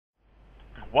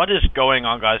What is going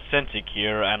on, guys? Sentic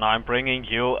here, and I'm bringing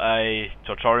you a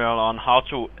tutorial on how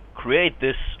to create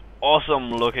this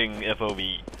awesome looking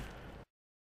FOV.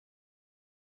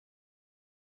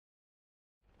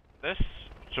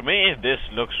 To me, this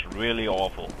looks really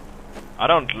awful. I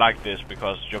don't like this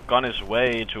because your gun is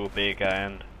way too big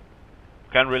and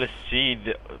you can't really see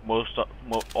the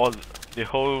the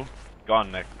whole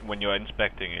gun when you're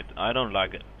inspecting it. I don't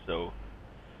like it. So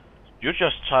you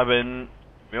just type in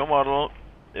Viewmodel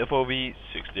FOV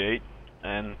 68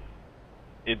 and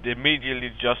it immediately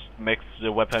just makes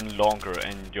the weapon longer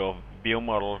and your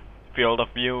Viewmodel field of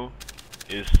view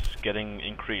is getting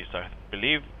increased. I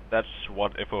believe that's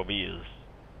what FOV is.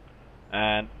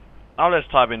 And now let's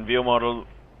type in Viewmodel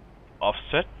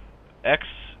offset X.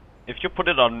 If you put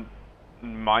it on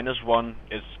 -1,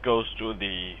 it goes to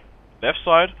the left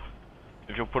side.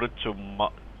 If you put it to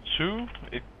 2,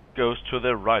 it goes to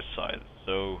the right side.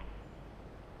 So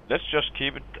let's just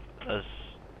keep it as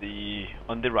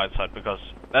on the right side because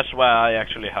that's where I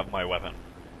actually have my weapon.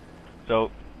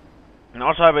 So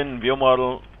now type in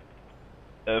Viewmodel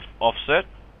offset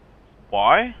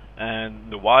Y,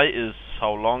 and the Y is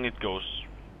how long it goes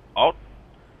out.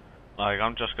 Like,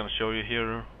 I'm just gonna show you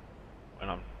here when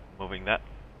I'm moving that.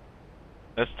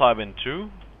 Let's type in 2.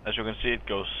 As you can see, it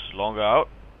goes longer out.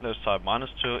 Let's type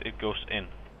 -2, it goes in.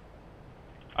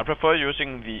 I prefer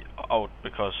using the out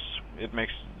because it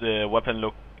makes the weapon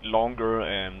look longer,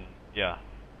 and yeah,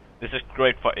 this is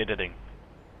great for editing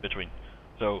between.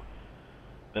 So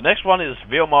the next one is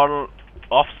Viewmodel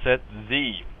offset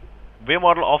Z.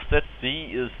 Viewmodel offset Z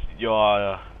is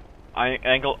your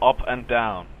angle up and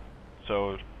down.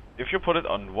 So if you put it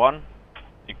on 1,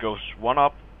 it goes 1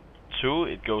 up. 2,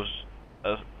 it goes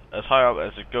as high up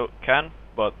as it can.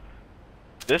 But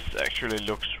this actually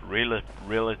looks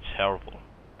really terrible.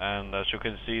 And as you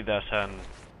can see, there's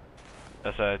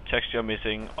a texture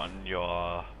missing on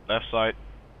your left side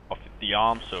of the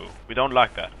arm, so we don't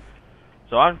like that.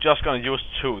 So I'm just gonna use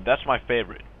 2. That's my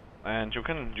favorite. And you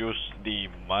can use the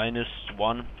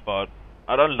 -1, but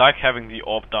I don't like having the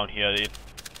orb down here.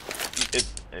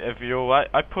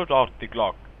 I put out the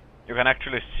Glock, you can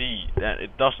actually see that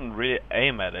it doesn't really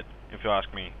aim at it, if you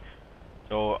ask me.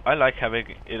 So I like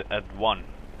having it at 1.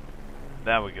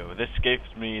 There we go. This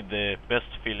gives me the best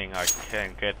feeling I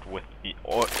can get with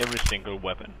every single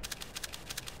weapon.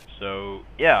 So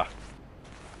yeah,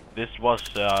 this was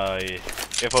a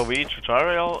FOV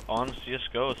tutorial on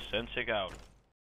CSGO. Sentic out.